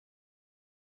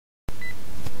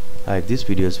Hi, this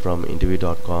video is from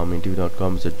interview.com.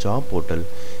 Interview.com is a job portal.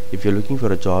 If you're looking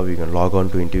for a job, you can log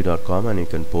on to interview.com and you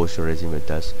can post your resume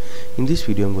with us. In this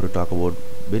video, I'm going to talk about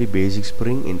very basic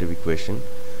Spring interview question.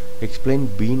 Explain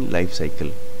Bean life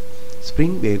cycle.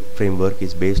 Spring framework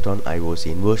is based on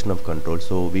IOC, inversion of control.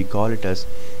 So we call it as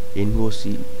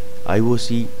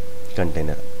IOC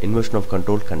container, inversion of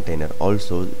control container.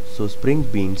 Also, so Spring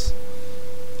Beans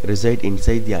reside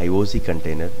inside the IOC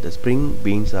container. The Spring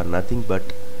Beans are nothing but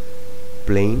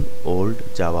plain old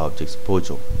Java objects,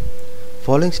 POJO.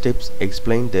 Following steps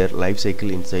explain their life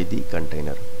cycle inside the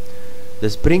container. The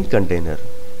Spring container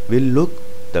will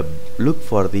look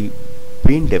for the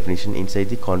bean definition inside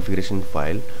the configuration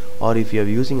file, or if you are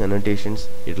using annotations,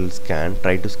 it will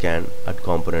try to scan at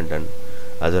component and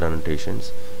other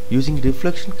annotations. Using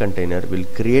reflection container will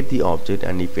create the object,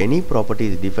 and if any property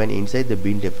is defined inside the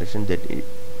bean definition,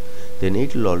 then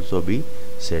it will also be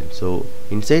set. So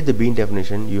inside the bean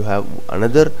definition you have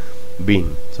another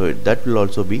bean, so that will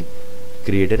also be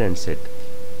created and set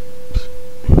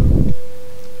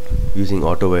using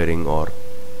auto wiring. Or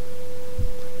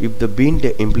if the bean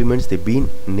implements the bean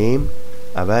name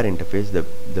aware interface,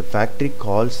 the factory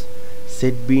calls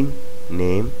set bean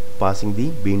name passing the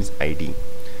bean's ID.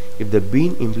 If the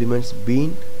bean implements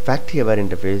bean factory aware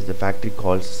interface, the factory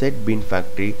calls set bean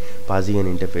factory passing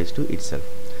an interface to itself.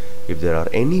 If there are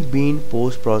any bean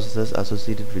post processes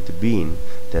associated with the bean,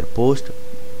 their post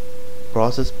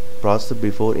process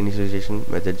before initialization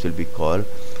methods will be called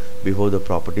before the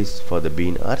properties for the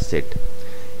bean are set.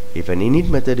 If an init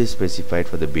method is specified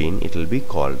for the bean, it will be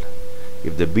called.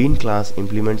 If the bean class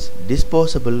implements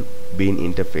disposable bean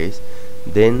interface,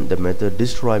 then the method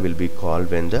destroy will be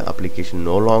called when the application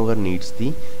no longer needs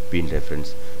the bean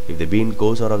reference. If the bean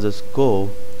goes out of the scope,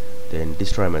 then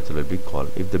destroy method will be called.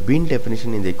 If the bean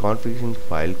definition in the configuration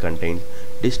file contains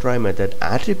destroy method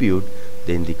attribute,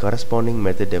 then the corresponding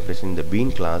method definition in the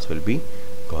bean class will be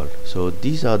called. So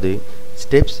these are the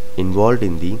steps involved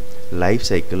in the life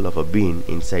cycle of a bean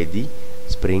inside the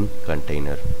Spring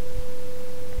container.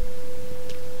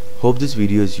 Hope this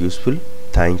video is useful.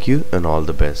 Thank you and all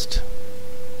the best.